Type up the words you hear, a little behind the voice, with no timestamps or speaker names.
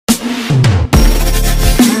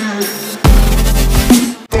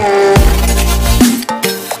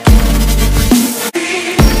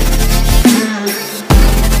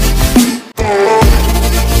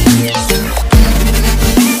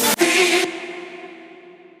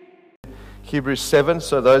Hebrews 7.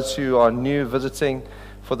 So those who are new visiting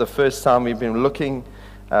for the first time, we've been looking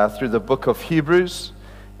through the book of Hebrews,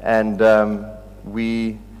 and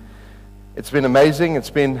it's been amazing. It's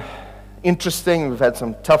been interesting. We've had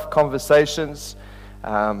some tough conversations,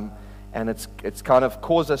 and it's kind of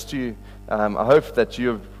caused us to. I hope that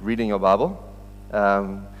you're reading your Bible,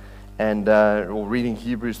 or reading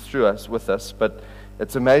Hebrews with us. But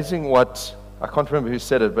it's amazing what I can't remember who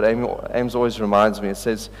said it, but Ames always reminds me. It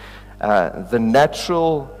says, our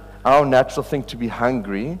natural thing to be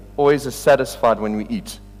hungry always is satisfied when we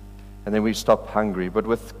eat, and then we stop hungry. But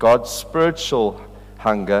with God's spiritual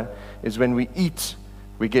hunger is when we eat,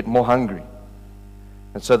 we get more hungry.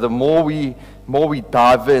 And so the more we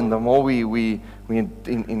dive in, the more we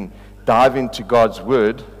dive into God's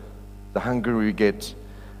word, the hungrier we get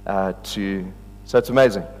so it's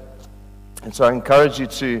amazing. And so I encourage you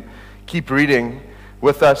to keep reading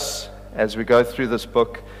with us as we go through this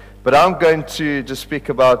book. But I'm going to just speak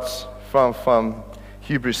about from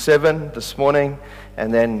Hebrews 7 this morning,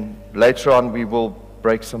 and then later on we will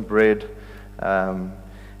break some bread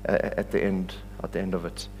at the end of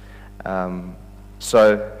it.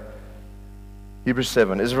 So Hebrews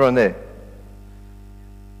 7, is everyone there?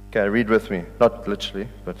 Okay, read with me. Not literally,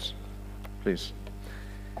 but please.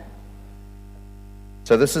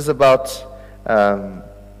 So this is about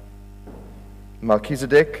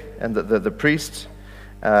Melchizedek and the priest.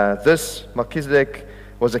 This Melchizedek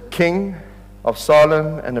was a king of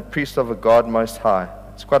Salem and a priest of a God Most High.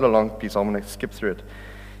 It's quite a long piece. I'm going to skip through it.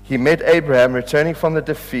 He met Abraham returning from the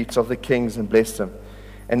defeat of the kings and blessed him.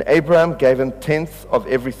 And Abraham gave him 10th of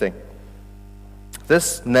everything.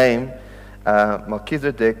 This name,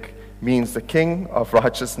 Melchizedek, means the king of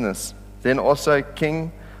righteousness. Then also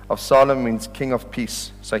king of Salem means king of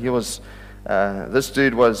peace. So he was, this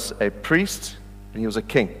dude was a priest and he was a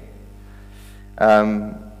king.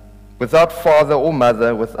 Without father or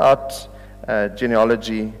mother, without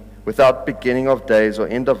genealogy, without beginning of days or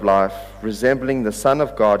end of life, resembling the Son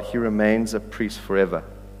of God, he remains a priest forever.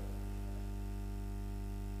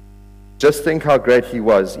 Just think how great he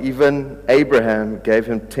was. Even Abraham gave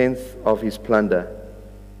him 10th of his plunder.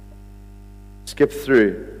 Skip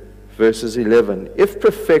through verses 11. If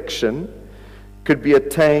perfection could be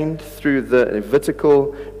attained through the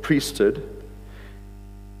Levitical priesthood,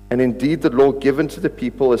 and indeed the law given to the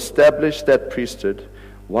people established that priesthood,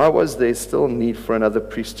 why was there still need for another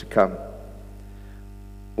priest to come?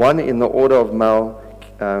 One in the order of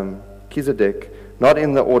Melchizedek, not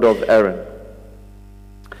in the order of Aaron.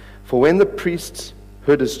 For when the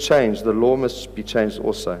priesthood is changed, the law must be changed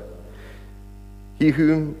also. He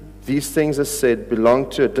whom these things are said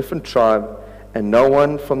belonged to a different tribe, and no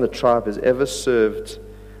one from the tribe has ever served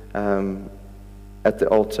at the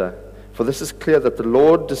altar. For this is clear that the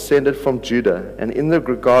Lord descended from Judah, and in the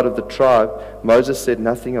regard of the tribe, Moses said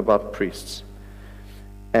nothing about priests.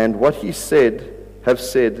 And what he have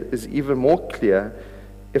said is even more clear.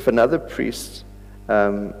 If another priest,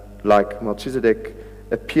 like Melchizedek,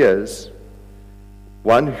 appears,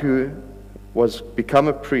 one who was become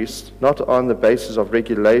a priest, not on the basis of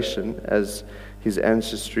regulation as his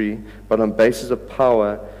ancestry, but on basis of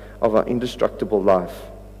power of our indestructible life.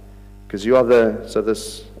 Because you are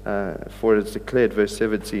for it is declared, verse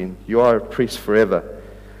 17, you are a priest forever.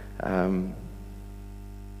 And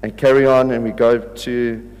carry on, and we go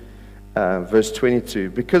to verse 22.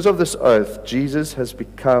 Because of this oath, Jesus has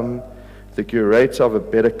become the curator of a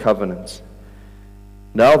better covenant.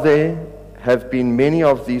 Now there have been many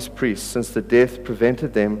of these priests since the death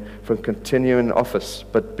prevented them from continuing in office.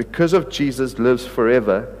 But because of Jesus lives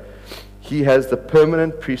forever, he has the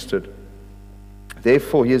permanent priesthood.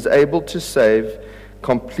 Therefore, he is able to save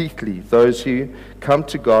completely those who come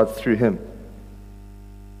to God through him.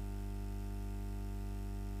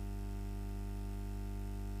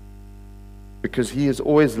 Because he has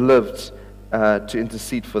always lived to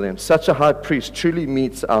intercede for them. Such a high priest truly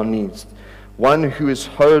meets our needs. One who is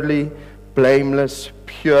holy, blameless,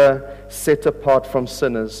 pure, set apart from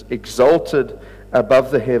sinners, exalted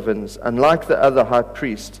above the heavens. Unlike the other high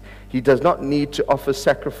priest, he does not need to offer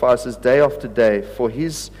sacrifices day after day for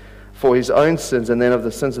his own sins and then of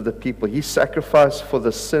the sins of the people. He sacrificed for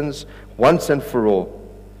the sins once and for all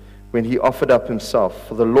when he offered up himself.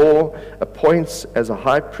 For the law appoints as a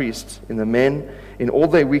high priest in the men in all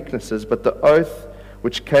their weaknesses, but the oath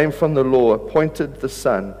which came from the law appointed the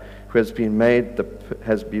Son, who has been made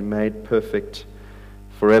perfect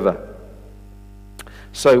forever.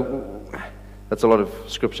 So that's a lot of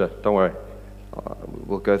scripture. Don't worry,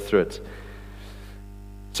 we'll go through it.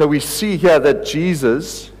 So we see here that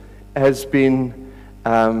Jesus has been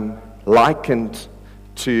likened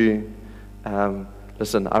to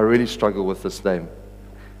Listen, I really struggle with this name.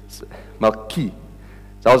 It's Malki.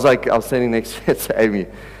 So I was standing next to Amy,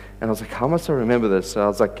 and I was like, how must I remember this? So I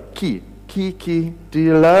was like, Ki, do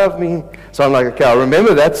you love me? So I'm like, okay, I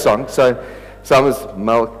remember that song. So I was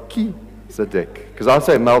Melchizedek, because I'll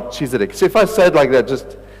say Melchizedek. So if I say it like that,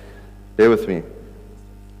 just bear with me.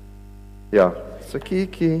 Yeah. So Ki,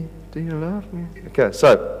 do you love me? Okay,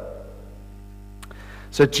 so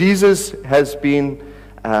Jesus has been,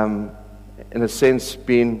 in a sense,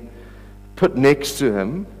 been put next to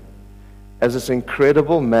him as this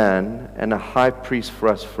incredible man and a high priest for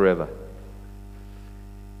us forever.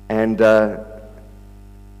 And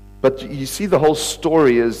but you see, the whole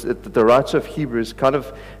story is that the writer of Hebrews kind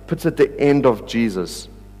of puts at the end of Jesus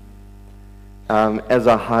as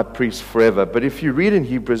a high priest forever. But if you read in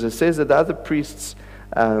Hebrews, it says that the other priests,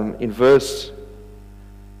 in verse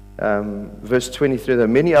 23, there are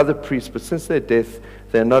many other priests, but since their death,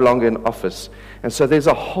 they're no longer in office. And so there's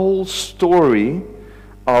a whole story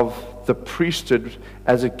of the priesthood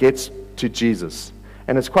as it gets to Jesus.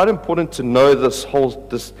 And it's quite important to know this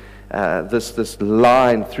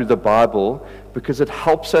line through the Bible, because it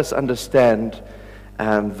helps us understand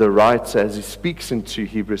the writer as he speaks into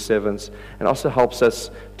Hebrews 7, and also helps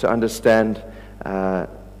us to understand the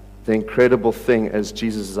incredible thing as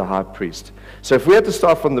Jesus is a high priest. So if we had to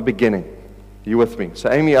start from the beginning, you with me?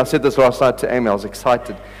 So Amy, I said this last night to Amy, I was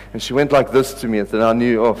excited, and she went like this to me, and then I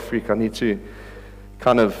knew, oh freak, I need to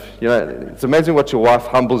kind of, it's amazing what your wife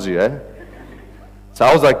humbles you, eh? So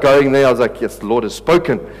I was like going there, I was like, yes, the Lord has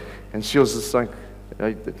spoken. And she was just like,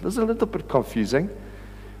 it was a little bit confusing.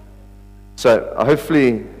 So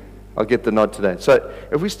hopefully I'll get the nod today. So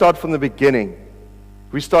if we start from the beginning,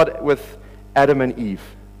 we start with Adam and Eve.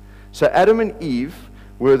 So Adam and Eve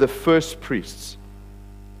were the first priests.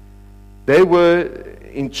 They were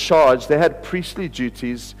in charge, they had priestly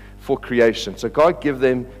duties for creation. So God gave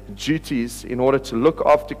them duties in order to look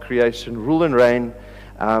after creation, rule and reign,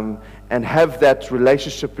 and have that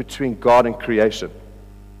relationship between God and creation.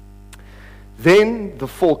 Then the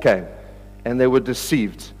fall came, and they were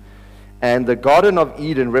deceived. And the Garden of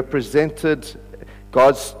Eden represented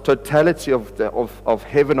God's totality of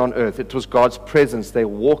heaven on earth. It was God's presence. They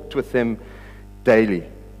walked with Him daily.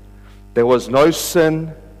 There was no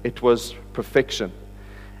sin. It was perfection.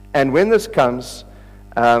 And when this comes,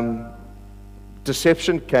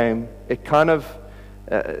 deception came. It kind of,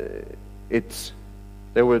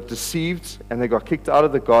 they were deceived, and they got kicked out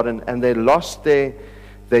of the garden, and they lost their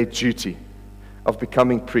duty of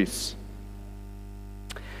becoming priests.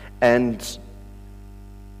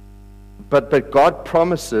 But God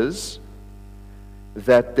promises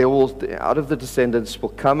that there will, out of the descendants will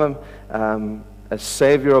come a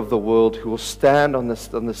Savior of the world who will stand on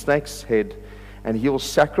the snake's head, and He will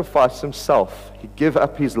sacrifice Himself. He give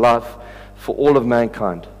up His life for all of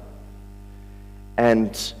mankind.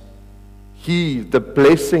 And the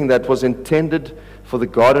blessing that was intended for the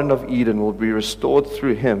Garden of Eden will be restored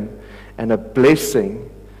through Him, and a blessing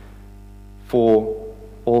for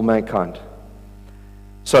all mankind.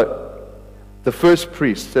 So, the first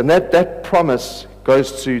priest, and that promise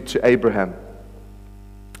goes to Abraham.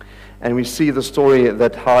 And we see the story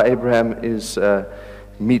that how Abraham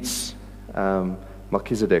meets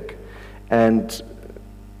Melchizedek. And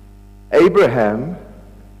Abraham,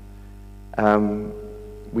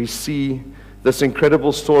 we see this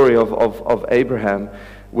incredible story of Abraham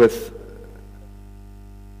with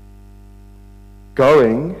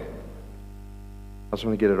going, I just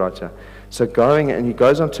want to get it right here. So going, and he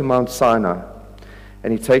goes onto Mount Sinai,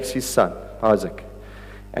 and he takes his son, Isaac,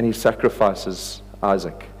 and he sacrifices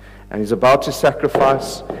Isaac. And he's about to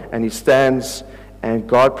sacrifice, and he stands, and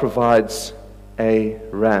God provides a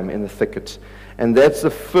ram in the thicket. And that's the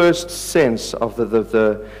first sense of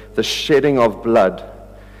the shedding of blood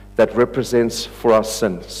that represents for our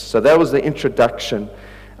sins. So that was the introduction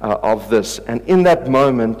of this. And in that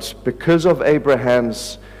moment, because of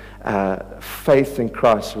Abraham's faith in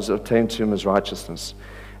Christ, was obtained to him as righteousness.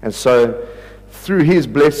 And so through his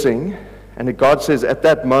blessing, and God says at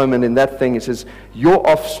that moment, in that thing, He says, your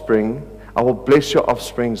offspring, I will bless your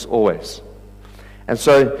offsprings always. And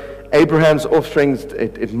so Abraham's offspring,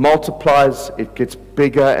 it multiplies, it gets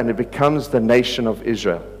bigger, and it becomes the nation of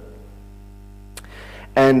Israel.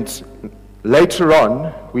 And later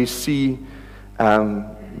on, we see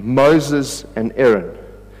Moses and Aaron.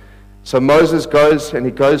 So Moses goes, and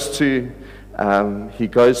he goes to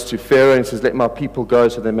Pharaoh and says, let my people go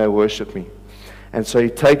so they may worship me. And so he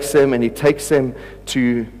takes them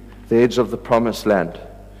to the edge of the promised land.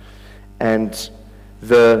 And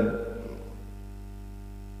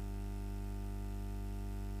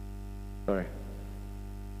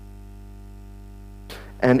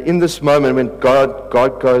And in this moment, when God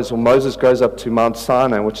goes, or Moses goes up to Mount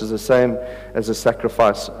Sinai, which is the same as a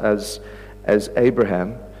sacrifice as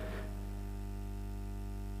Abraham,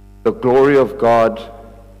 the glory of God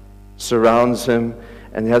surrounds him,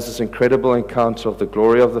 and he has this incredible encounter of the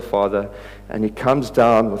glory of the Father, and he comes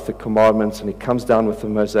down with the commandments, and he comes down with the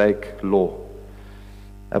Mosaic law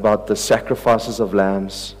about the sacrifices of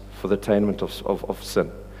lambs for the attainment of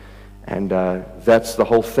sin. And that's the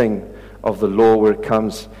whole thing of the law, where it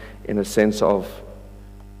comes in a sense of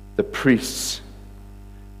the priests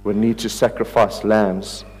would need to sacrifice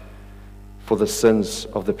lambs for the sins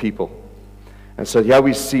of the people. And so here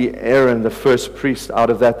we see Aaron, the first priest out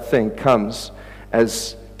of that thing, comes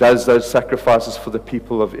does those sacrifices for the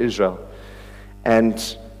people of Israel.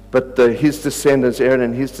 But his descendants, Aaron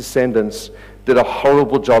and his descendants, did a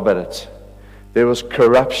horrible job at it. There was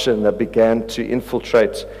corruption that began to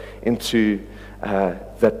infiltrate into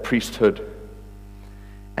that priesthood.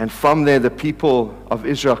 And from there, the people of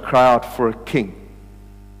Israel cry out for a king.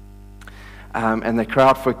 And they cry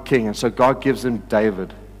out for a king. And so God gives them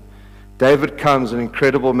David. David comes, an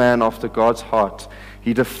incredible man after God's heart.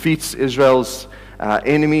 He defeats Israel's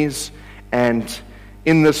enemies. And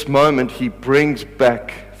in this moment, he brings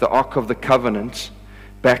back the Ark of the Covenant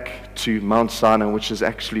back to Mount Sinai, which is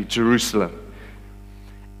actually Jerusalem.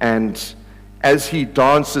 And as he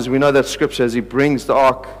dances, we know that scripture, as he brings the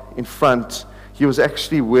ark in front, he was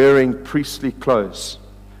actually wearing priestly clothes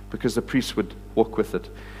because the priest would walk with it.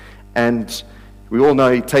 And we all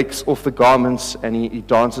know he takes off the garments and he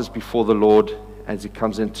dances before the Lord as he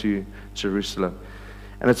comes into Jerusalem.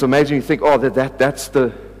 And it's amazing. You think, that's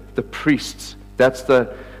the priest. That's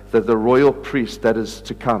the royal priest that is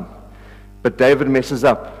to come. But David messes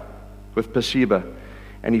up with Bathsheba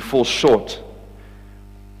and he falls short.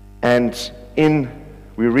 And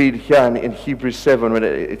we read here in Hebrews 7, when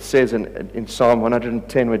it says in Psalm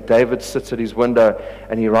 110, where David sits at his window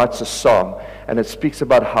and he writes a psalm, and it speaks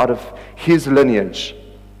about how of his lineage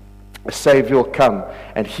a Savior will come,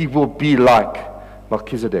 and he will be like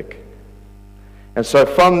Melchizedek. And so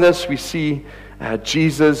from this we see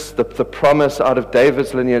Jesus, the promise out of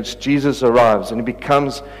David's lineage. Jesus arrives and he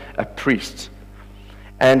becomes a priest.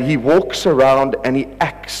 And he walks around and he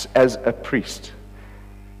acts as a priest.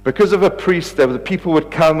 Because of a priest, the people would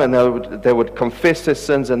come and they would confess their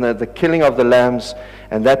sins and the killing of the lambs,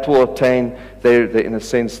 and that will attain, in a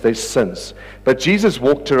sense, their sins. But Jesus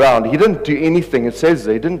walked around. He didn't do anything. It says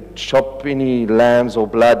he didn't chop any lambs or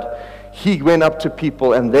blood. He went up to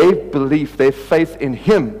people, and their belief, their faith in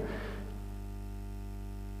him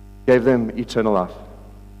gave them eternal life.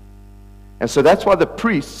 And so that's why the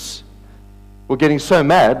priests were getting so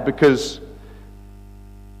mad, because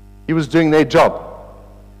he was doing their job.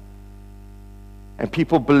 And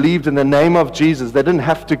people believed in the name of Jesus. They didn't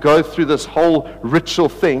have to go through this whole ritual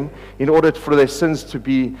thing in order for their sins to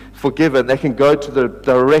be forgiven. They can go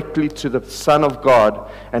directly to the Son of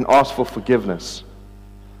God and ask for forgiveness.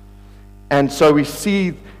 And so we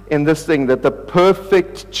see in this thing that the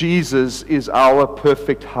perfect Jesus is our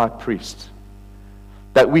perfect high priest.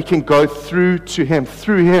 That we can go through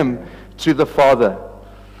him to the Father.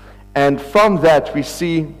 And from that we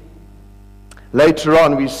see, later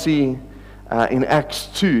on we see, in Acts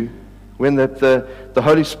 2, when the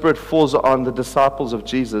Holy Spirit falls on the disciples of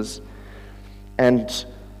Jesus, and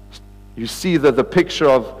you see the picture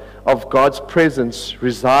of God's presence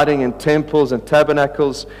residing in temples and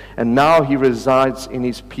tabernacles, and now he resides in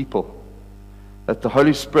his people. That the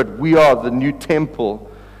Holy Spirit, we are the new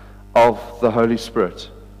temple of the Holy Spirit.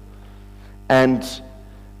 And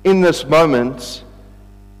in this moment,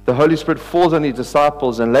 the Holy Spirit falls on his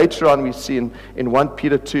disciples, and later on we see in 1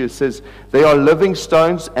 Peter 2, it says, they are living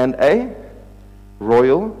stones and a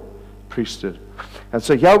royal priesthood. And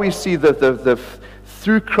so here we see that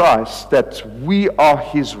through Christ, that we are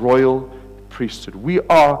his royal priesthood. We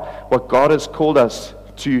are what God has called us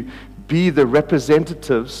to be, the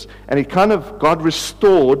representatives. And God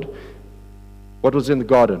restored what was in the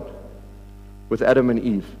garden with Adam and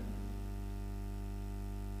Eve.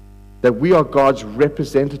 That we are God's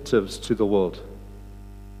representatives to the world.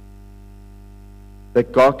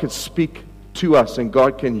 That God can speak to us and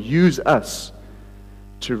God can use us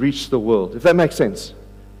to reach the world. If that makes sense.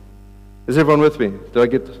 Is everyone with me? Did I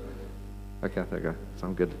get... Okay, there you go.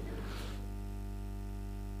 Sound good.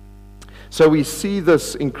 So we see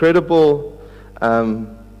this incredible high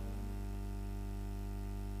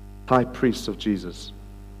priest of Jesus.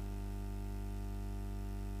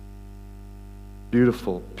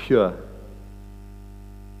 Beautiful, pure.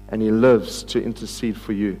 And he lives to intercede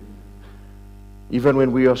for you. Even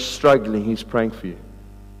when we are struggling, he's praying for you.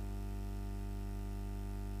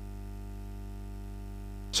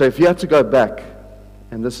 So if you had to go back,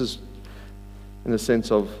 and this is in the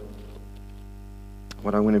sense of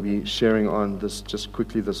what I'm going to be sharing on this just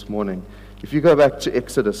quickly this morning. If you go back to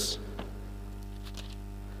Exodus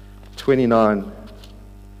 29,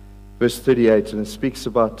 verse 38, and it speaks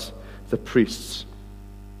about the priests.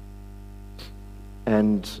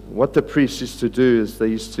 And what the priests used to do is they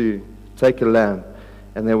used to take a lamb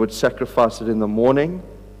and they would sacrifice it in the morning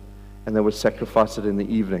and they would sacrifice it in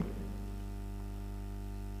the evening.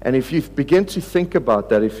 And if you begin to think about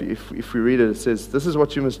that, if we read it, it says, this is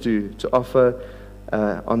what you must do to offer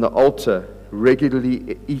on the altar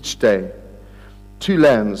regularly each day. 2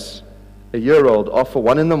 lambs, a year-old, offer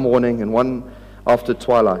one in the morning and one after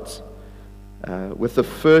twilight. With the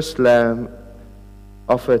first lamb,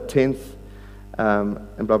 offer a tenth,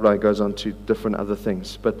 and blah, blah, it goes on to different other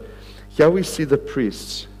things. But here we see the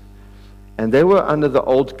priests, and they were under the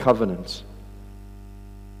old covenant.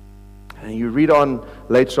 And you read on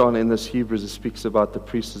later on in this Hebrews, it speaks about the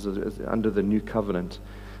priests as under the new covenant.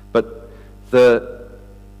 But the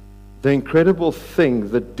incredible thing,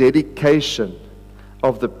 the dedication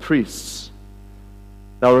of the priests.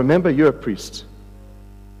 Now remember, you're a priest.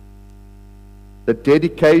 The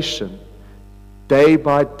dedication, day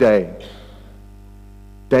by day,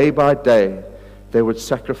 they would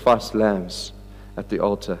sacrifice lambs at the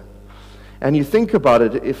altar. And you think about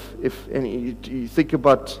it, you think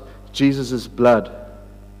about Jesus' blood,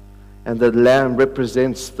 and the lamb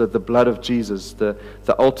represents the blood of Jesus, the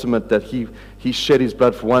ultimate, that he shed his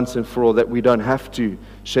blood for once and for all, that we don't have to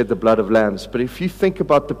shed the blood of lambs. But if you think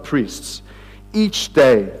about the priests, each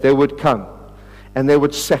day they would come and they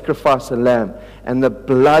would sacrifice a lamb, and the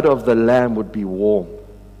blood of the lamb would be warm.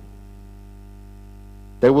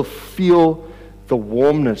 They will feel the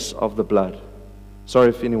warmness of the blood. Sorry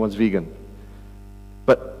if anyone's vegan.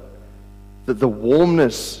 But the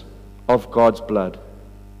warmness of God's blood.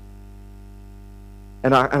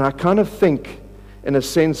 And I kind of think, in a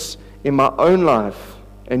sense, in my own life,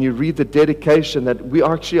 and you read the dedication, that we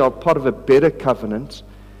actually are part of a better covenant,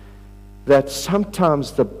 that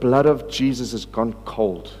sometimes the blood of Jesus has gone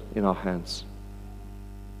cold in our hands.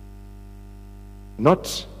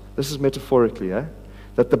 Not, this is metaphorically,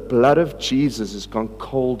 that the blood of Jesus has gone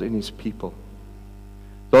cold in his people.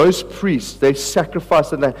 Those priests, they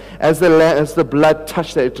sacrificed the lamb. As the blood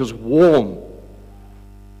touched it, it was warm.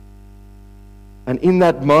 And in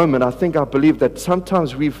that moment, I believe that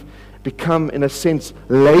sometimes we've become, in a sense,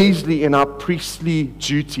 lazily in our priestly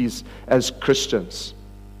duties as Christians.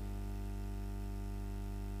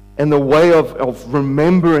 And the way of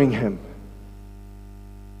remembering him.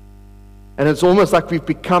 And it's almost like we've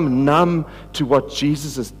become numb to what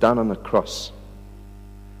Jesus has done on the cross.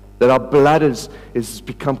 That our blood is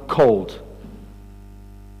become cold.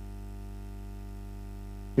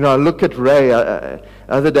 You know, I look at Ray. The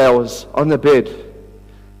other day I was on the bed.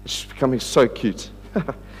 She's becoming so cute.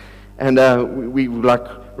 And we were like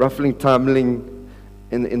ruffling, tumbling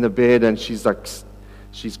in the bed, and she's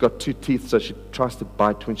got 2 teeth, so she tries to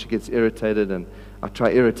bite when she gets irritated, and I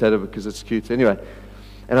try to irritate her because it's cute. Anyway,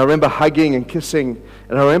 and I remember hugging and kissing,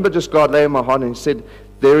 and I remember just God laying my heart, and he said,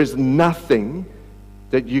 there is nothing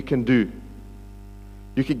that you can do.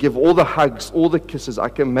 You can give all the hugs, all the kisses. I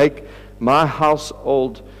can make my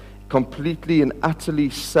household completely and utterly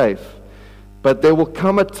safe. But there will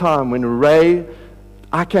come a time when Ray,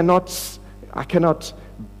 I cannot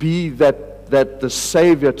be that the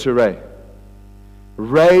Savior to Ray.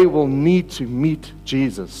 Ray will need to meet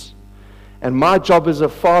Jesus. And my job as a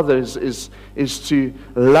father is to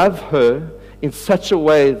love her in such a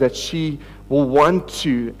way that she will want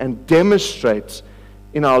to and demonstrate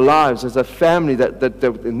in our lives as a family that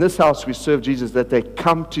in this house we serve Jesus, that they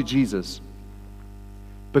come to Jesus.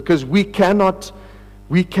 Because we cannot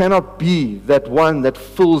be that one that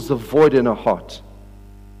fills the void in our heart.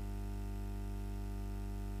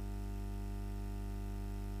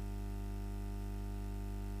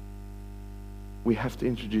 We have to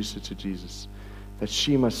introduce her to Jesus, that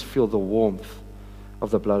she must feel the warmth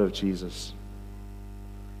of the blood of Jesus.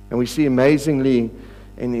 And we see amazingly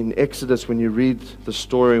in Exodus, when you read the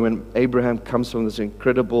story, when Abraham comes from this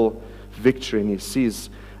incredible victory and he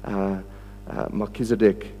sees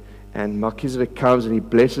Melchizedek, and Melchizedek comes and he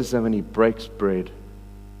blesses them and he breaks bread.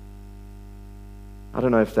 I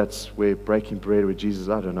don't know if that's where breaking bread with Jesus,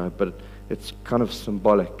 I don't know, but it's kind of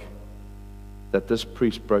symbolic that this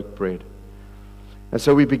priest broke bread. And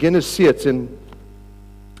so we begin to see it in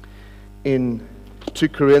 2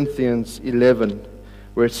 Corinthians 11,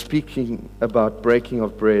 where it's speaking about breaking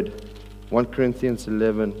of bread. 1 Corinthians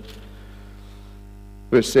 11,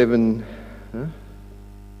 verse 17.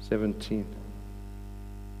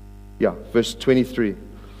 Yeah, verse 23.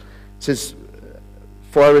 It says,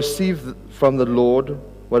 "For I received from the Lord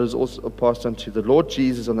what is also passed unto the Lord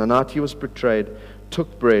Jesus on the night he was betrayed,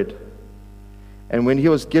 took bread. And when he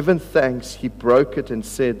was given thanks, he broke it and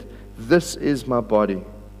said, 'This is my body,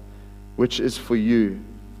 which is for you.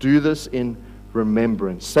 Do this in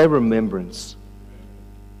remembrance.'" Say remembrance.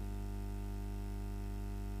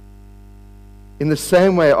 "In the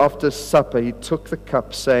same way, after supper, he took the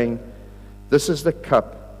cup, saying, 'This is the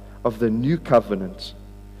cup of the new covenant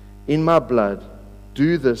in my blood.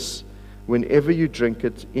 Do this whenever you drink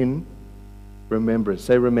it in remembrance.'"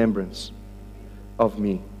 Say remembrance of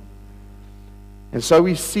me. And so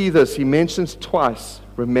we see this. He mentions twice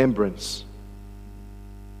remembrance.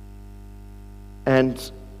 And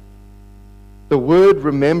the word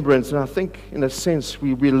remembrance, and I think in a sense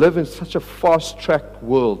we live in such a fast-track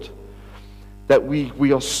world that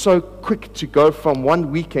we are so quick to go from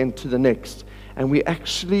one weekend to the next. And we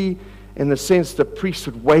actually, in the sense, the priest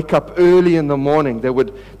would wake up early in the morning. They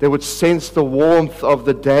would sense the warmth of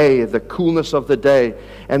the day, the coolness of the day,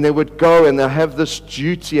 and they would go and they have this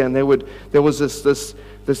duty, and there was this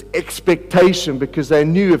expectation, because they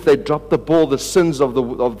knew if they dropped the ball, the sins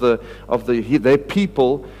of their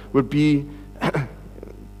people would be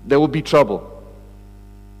there would be trouble.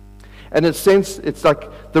 And in a sense, it's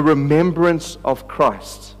like the remembrance of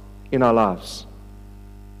Christ in our lives.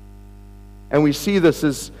 And we see this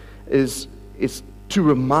is to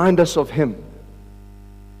remind us of Him.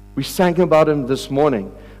 We sang about Him this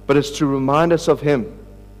morning, but it's to remind us of Him.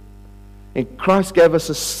 And Christ gave us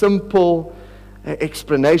a simple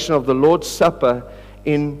explanation of the Lord's Supper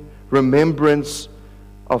in remembrance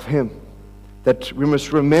of Him. That we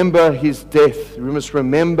must remember His death. We must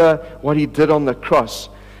remember what He did on the cross.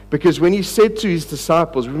 Because when He said to His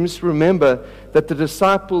disciples, we must remember that the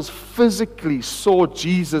disciples physically saw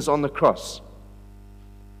Jesus on the cross.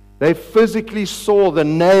 They physically saw the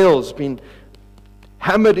nails being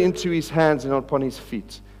hammered into His hands and upon His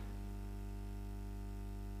feet.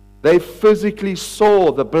 They physically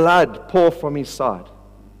saw the blood pour from His side.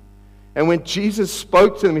 And when Jesus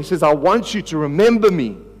spoke to them, He says, "I want you to remember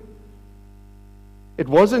me." It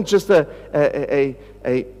wasn't just a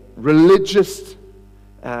religious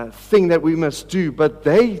thing that we must do, but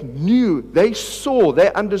they knew, they saw,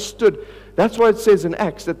 they understood. That's why it says in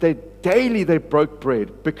Acts that they broke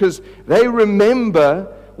bread, because they remember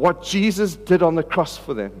what Jesus did on the cross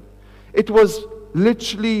for them. It was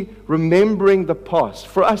literally remembering the past.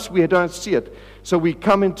 For us, we don't see it. So we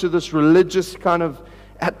come into this religious kind of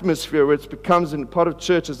atmosphere where it becomes, in part of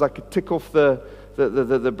church, is like a tick off the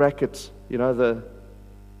brackets,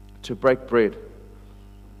 to break bread.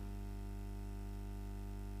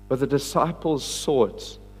 But the disciples saw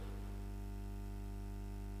it.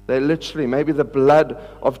 They literally, maybe the blood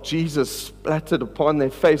of Jesus splattered upon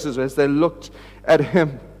their faces as they looked at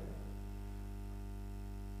Him.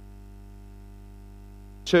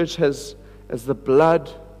 Church, has the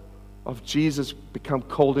blood of Jesus become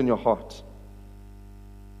cold in your heart?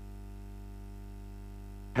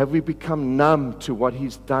 Have we become numb to what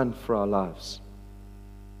He's done for our lives?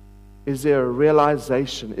 Is there a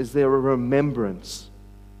realization? Is there a remembrance?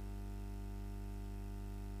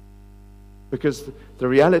 Because the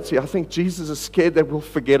reality, I think Jesus is scared that we'll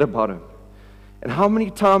forget about Him. And how many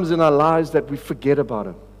times in our lives that we forget about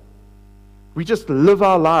Him? We just live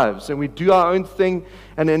our lives and we do our own thing,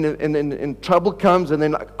 and then trouble comes, and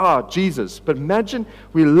then Jesus. But imagine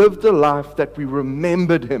we lived a life that we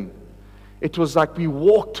remembered Him. It was like we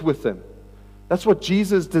walked with Him. That's what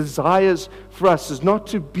Jesus desires for us, is not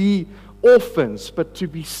to be orphans, but to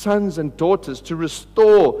be sons and daughters, to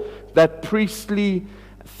restore that priestly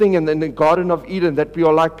thing in the Garden of Eden, that we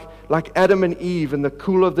are like Adam and Eve in the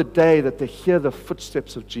cool of the day, that they hear the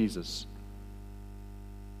footsteps of Jesus.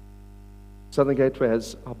 Southern Gateway,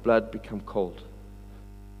 has our blood become cold?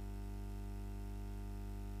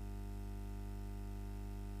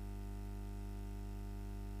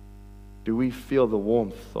 Do we feel the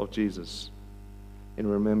warmth of Jesus in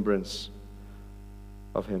remembrance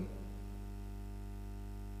of Him?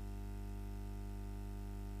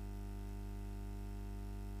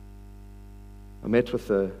 I met with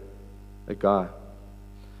a guy.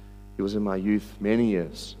 He was in my youth many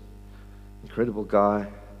years. Incredible guy.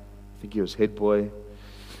 I think he was head boy.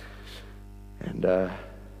 And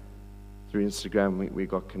through Instagram, we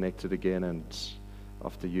got connected again, and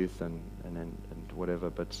after youth and whatever.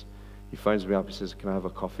 But he phones me up. He says, "Can I have a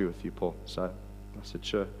coffee with you, Paul?" So I said,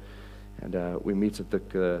 "Sure." And we meet at the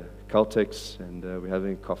Caltex, and we're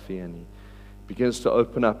having coffee, and he begins to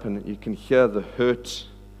open up, and you can hear the hurt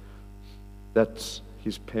that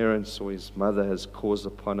his parents or his mother has caused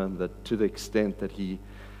upon him, that to the extent that he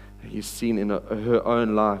He's seen in her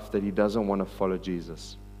own life that he doesn't want to follow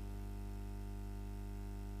Jesus.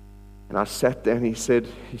 And I sat there and he said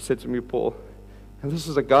to me, Paul, and this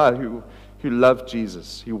is a guy who loved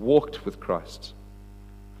Jesus. He walked with Christ.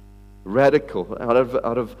 Radical, out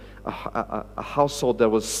of a household that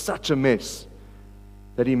was such a mess,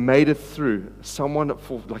 that he made it through.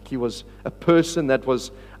 Like he was a person that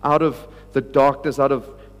was out of the darkness, out of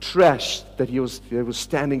trash, that he was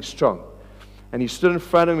standing strong. And he stood in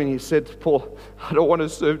front of me and he said, Paul, I don't want to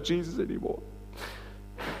serve Jesus anymore.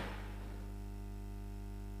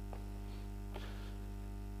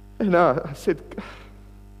 And I said,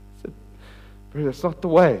 bro, that's not the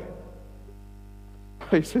way.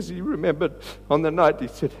 He says he remembered on the night, he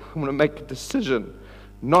said, I'm going to make a decision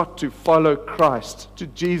not to follow Christ, to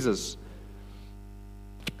Jesus.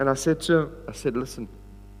 And I said to him, listen,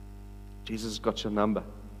 Jesus got your number.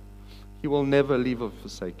 He will never leave or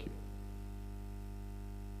forsake you.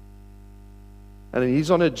 And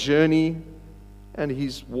he's on a journey and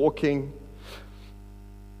he's walking.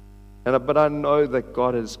 But I know that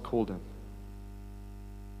God has called him.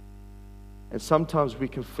 And sometimes we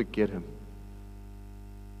can forget him.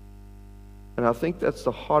 And I think that's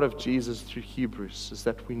the heart of Jesus through Hebrews, is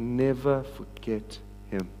that we never forget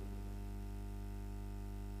him.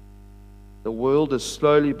 The world is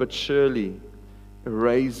slowly but surely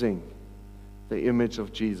erasing the image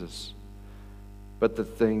of Jesus. But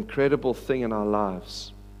the incredible thing in our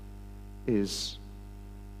lives is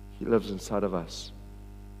he lives inside of us.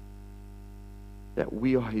 That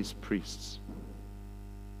we are his priests.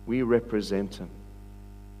 We represent him.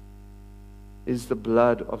 Is the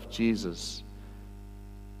blood of Jesus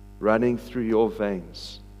running through your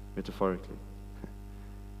veins, metaphorically?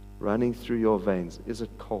 Running through your veins. Is it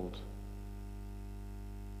cold?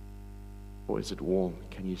 Or is it warm?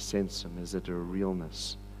 Can you sense him? Is it a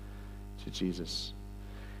realness to Jesus?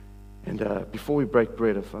 And before we break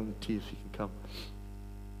bread, if I'm the tea, if you can come.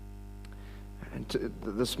 And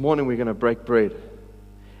this morning we're going to break bread.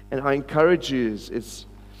 And I encourage you,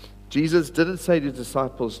 Jesus didn't say to the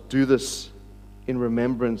disciples, do this in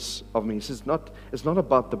remembrance of me. He says, it's not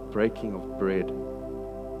about the breaking of bread.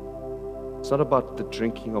 It's not about the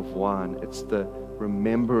drinking of wine. It's the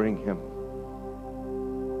remembering him.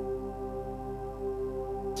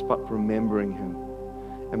 It's about remembering him.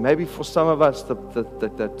 And maybe for some of us,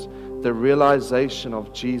 the realization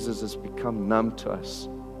of Jesus has become numb to us.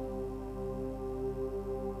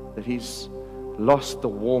 That he's lost the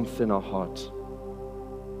warmth in our heart.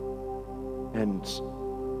 And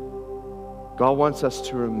God wants us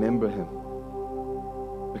to remember him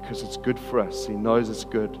because it's good for us. He knows it's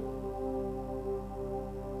good.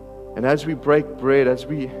 And as we break bread, as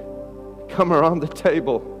we come around the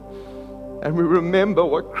table and we remember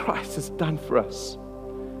what Christ has done for us,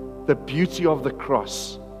 the beauty of the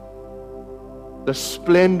cross, the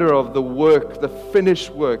splendor of the work, the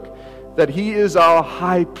finished work, that he is our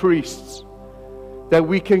high priest, that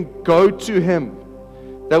we can go to him,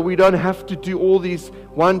 that we don't have to do all these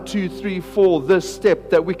 1, 2, 3, 4, this step,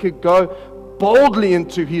 that we could go boldly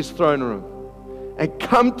into his throne room and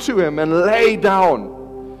come to him and lay down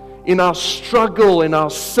in our struggle, in our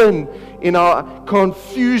sin, in our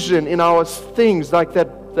confusion, in our things, like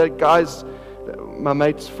that guy's, my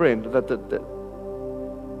mate's friend, that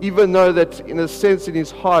even though that in a sense in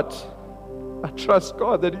his heart, I trust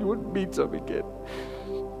God that he would meet him again.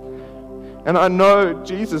 And I know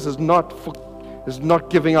Jesus is not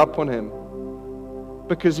giving up on him,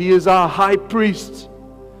 because he is our high priest,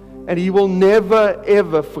 and he will never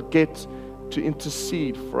ever forget to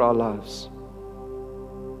intercede for our lives.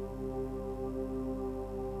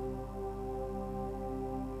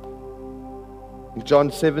 In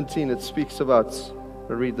John 17 it speaks about,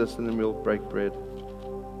 I'll read this and then we'll break bread.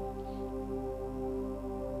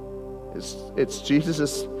 It's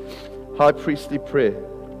Jesus' high priestly prayer.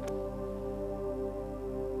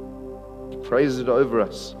 He prays it over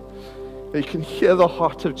us. You can hear the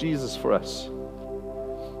heart of Jesus for us.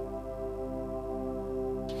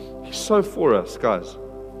 He's so for us, guys.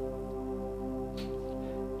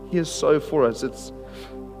 He is so for us. It's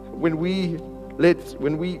when we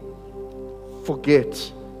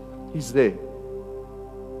forget, he's there.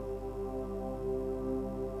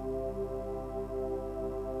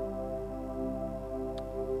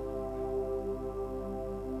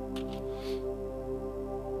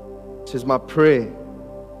 It says, my prayer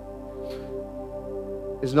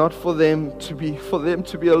is not for them to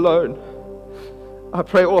be alone. I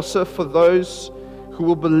pray also for those who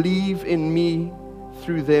will believe in me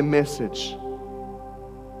through their message,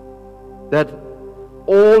 that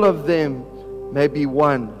all of them may be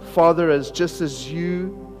one. Father, just as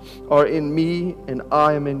you are in me and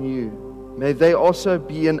I am in you, may they also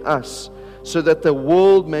be in us, so that the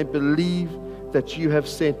world may believe that you have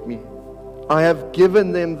sent me. I have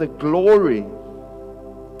given them the glory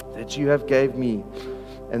that you have gave me,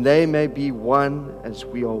 and they may be one as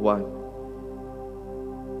we are one.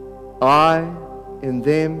 I in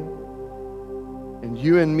them, and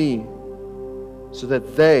you in me, so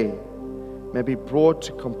that they may be brought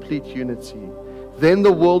to complete unity. Then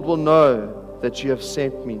the world will know that you have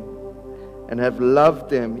sent me and have loved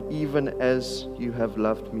them even as you have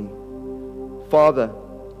loved me. Father,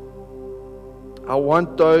 I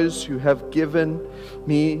want those who have given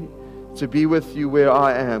me to be with you where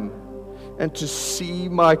I am and to see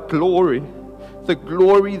my glory, the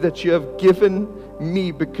glory that you have given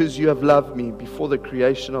me because you have loved me before the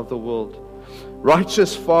creation of the world.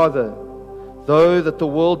 Righteous Father, though that the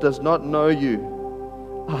world does not know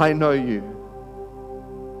you, I know you.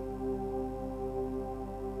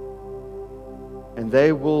 And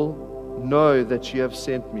they will know that you have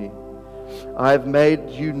sent me. I have made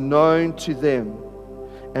you known to them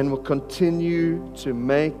and will continue to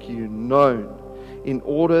make you known, in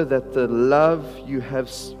order that the love you have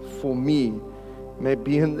for me may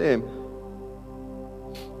be in them,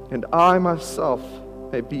 and I myself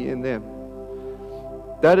may be in them.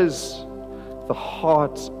 That is the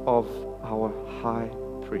heart of our high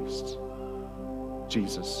priest,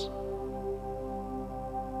 Jesus.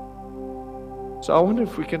 So I wonder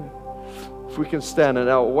if we can stand. And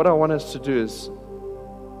now what I want us to do is,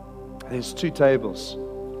 there's two tables,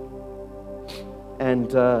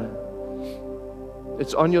 and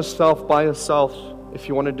it's on yourself, by yourself. If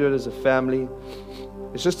you want to do it as a family,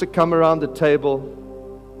 it's just to come around the table,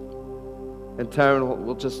 and Taryn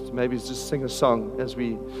will just maybe just sing a song as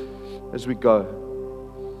we go.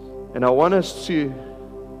 And I want us to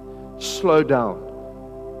slow down,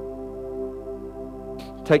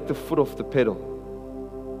 take the foot off the pedal.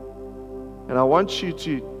 And I want you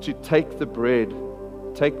to take the bread,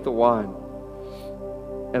 take the wine,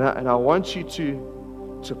 and I want you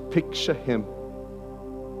to picture Him,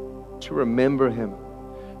 to remember Him.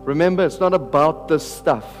 Remember, it's not about this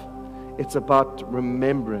stuff. It's about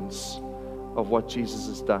remembrance of what Jesus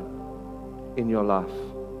has done in your life.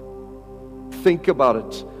 Think about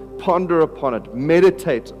it. Ponder upon it.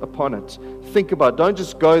 Meditate upon it. Think about it. Don't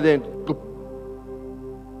just go there and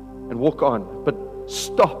walk on, but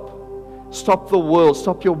stop. Stop the world.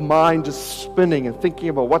 Stop your mind just spinning and thinking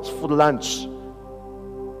about what's for lunch.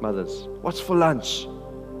 Mothers, what's for lunch?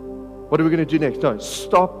 What are we going to do next? No,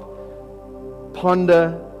 stop,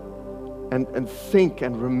 ponder, and think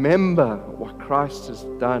and remember what Christ has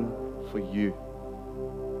done for you.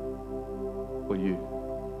 For you.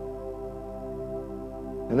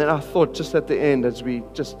 And then I thought, just at the end, as we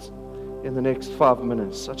just in the next 5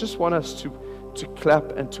 minutes, I just want us to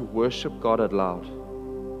clap and to worship God out loud.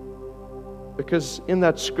 Because in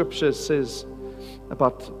that scripture it says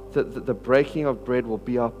about the breaking of bread will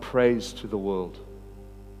be our praise to the world.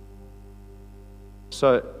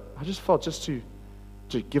 So I just felt just to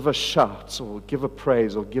give a shout, or give a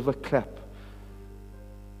praise, or give a clap,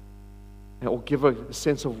 or give a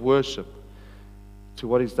sense of worship to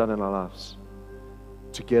what He's done in our lives,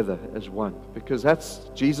 together as one. Because that's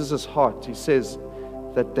Jesus' heart. He says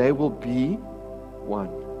that they will be one.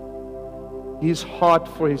 His heart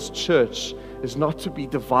for His church is not to be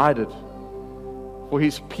divided, for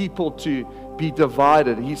His people to be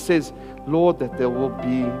divided. He says, Lord, that there will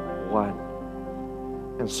be one.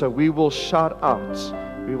 And so we will shout out,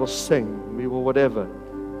 we will sing, we will whatever,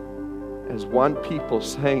 as one people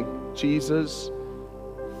saying, Jesus,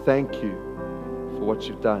 thank you for what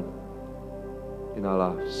you've done in our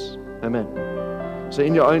lives. Amen. So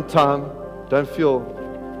in your own time, don't feel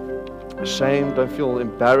ashamed, don't feel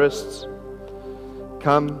embarrassed.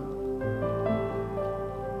 Come.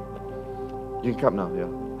 You can come now, yeah.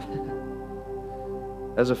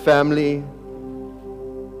 As a family,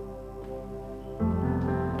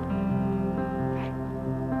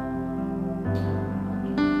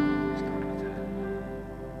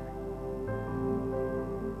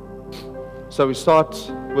 so we start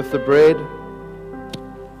with the bread.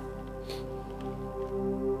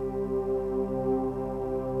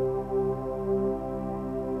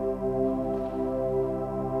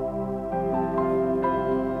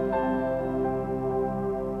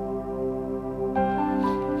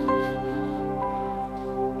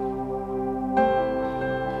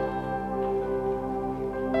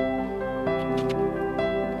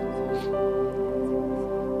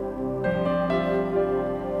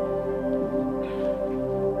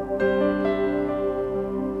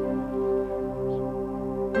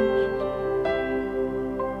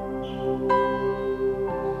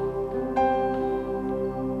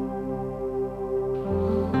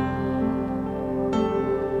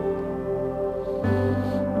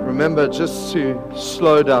 remember just to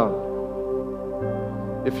slow down.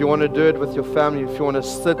 If you want to do it with your family, if you want to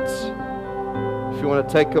sit, if you want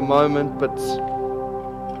to take a moment, but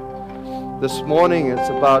this morning it's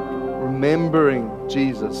about remembering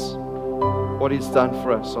Jesus, what He's done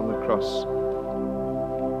for us on the cross.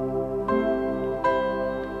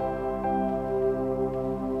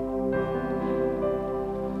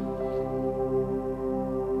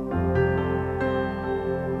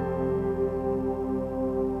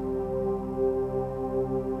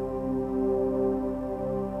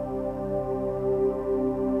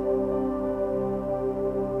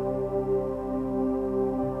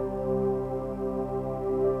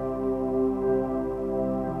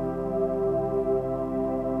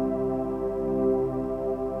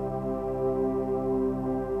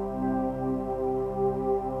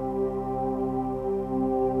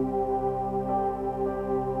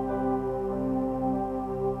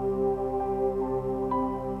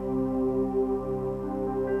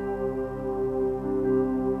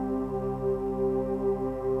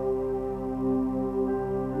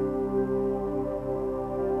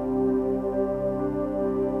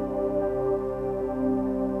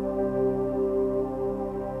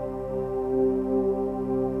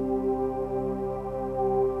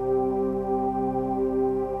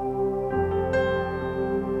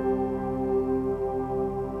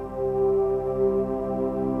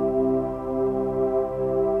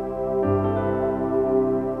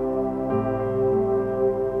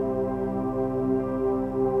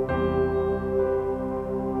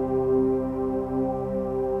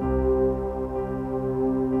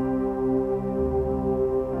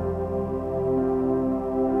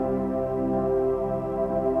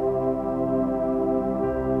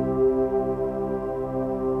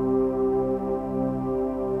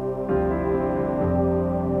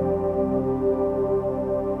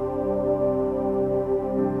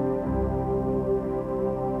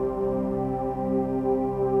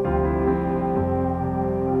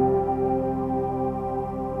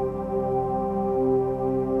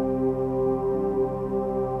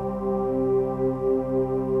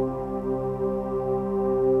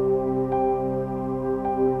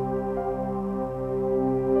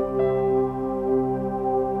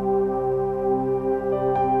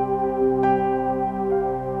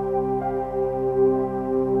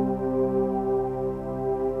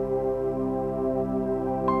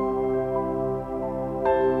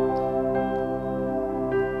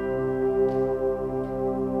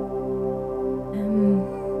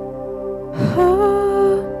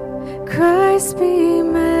 Christ be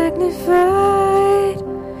magnified,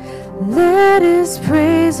 let His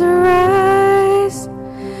praise arise.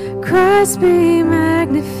 Christ be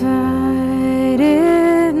magnified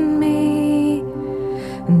in me,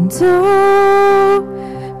 and oh,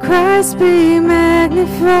 Christ be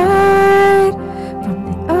magnified from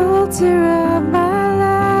the altar of my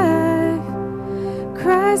life.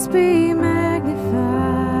 Christ be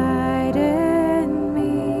magnified in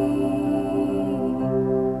me.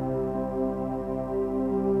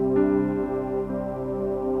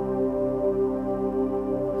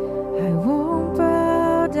 I won't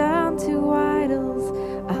bow down to idols,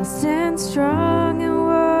 I'll stand strong and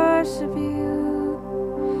worship you.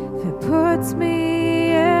 If it puts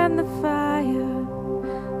me in the fire,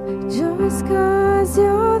 just 'cause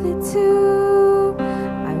you're there too.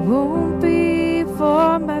 I won't be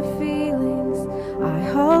for my feelings, I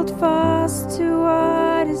hold fast to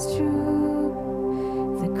what is true.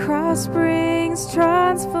 The cross brings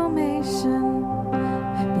transformation,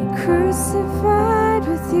 be crucified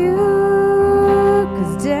with you.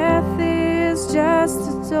 'Cause death is just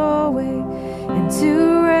a doorway into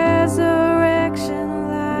resurrection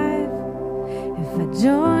life. If I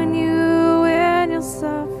join you in your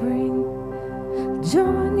suffering,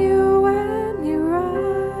 join you when you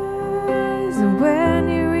rise, and when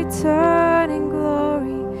you return in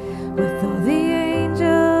glory with all the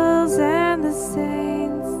angels and the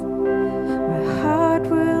saints, my heart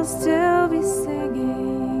will still be singing.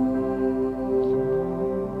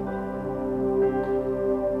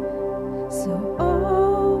 So,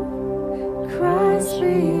 oh, Christ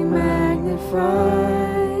be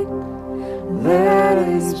magnified, let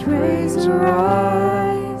His praise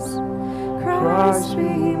arise. Christ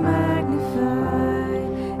be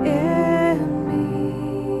magnified in me.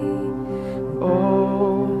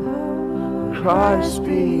 Oh, Christ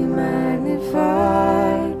be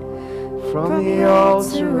magnified from the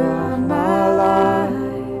altar of my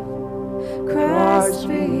life. Christ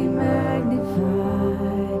be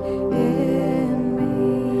magnified in me.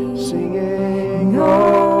 Singing,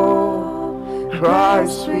 oh,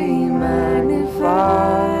 Christ be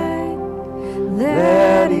magnified.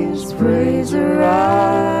 Let let His praise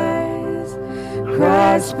arise.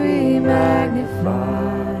 Christ be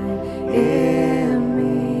magnified in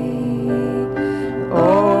me.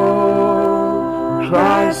 Oh,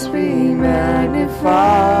 Christ be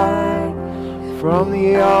magnified from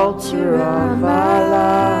the altar of my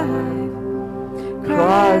life.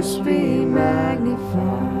 Christ be magnified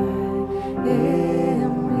in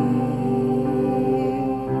me.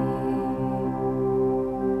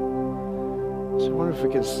 So I wonder if we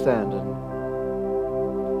can stand and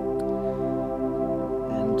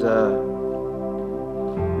to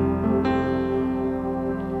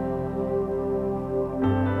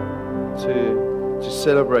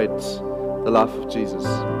celebrate the life of Jesus.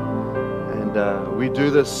 And we do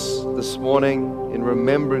this morning in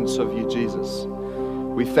remembrance of you, Jesus.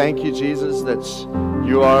 We thank you, Jesus, that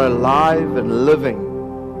you are alive and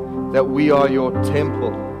living, that we are your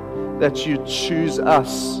temple, that you choose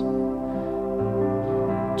us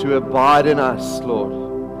to abide in us, Lord,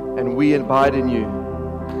 and we abide in you.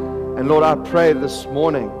 And Lord, I pray this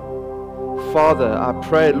morning, Father, I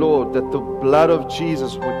pray, Lord, that the blood of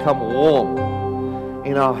Jesus will become warm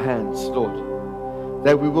in our hands, Lord,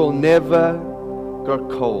 that we will never go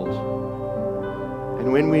cold.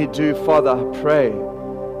 And when we do, Father, I pray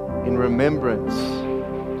in remembrance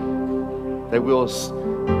that we'll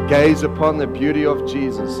gaze upon the beauty of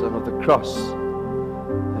Jesus and of the cross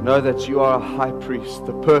and know that you are a high priest,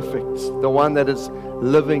 the perfect, the one that is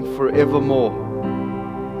living forevermore,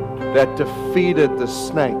 that defeated the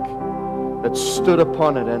snake, that stood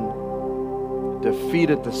upon it and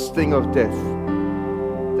defeated the sting of death,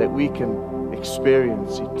 that we can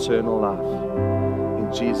experience eternal life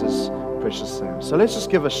in Jesus' precious name. So let's just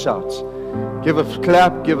give a shout, give a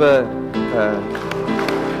clap, give a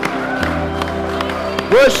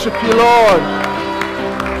worship you, Lord.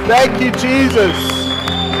 Thank you, Jesus.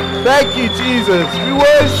 Thank you, Jesus. We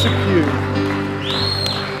worship you.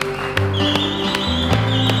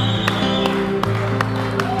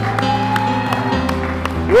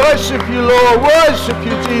 Worship you, Lord. Worship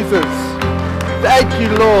you, Jesus. Thank you,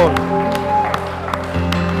 Lord.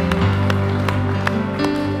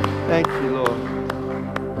 Thank you, Lord.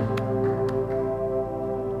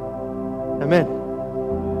 Amen.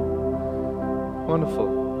 Wonderful.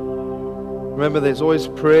 Remember, there's always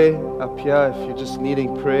prayer up here if you're just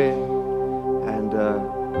needing prayer. And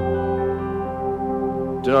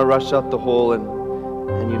do not rush out the hall and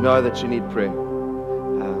you know that you need prayer.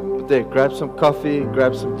 But there, grab some coffee,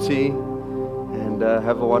 grab some tea, and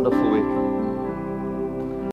have a wonderful week.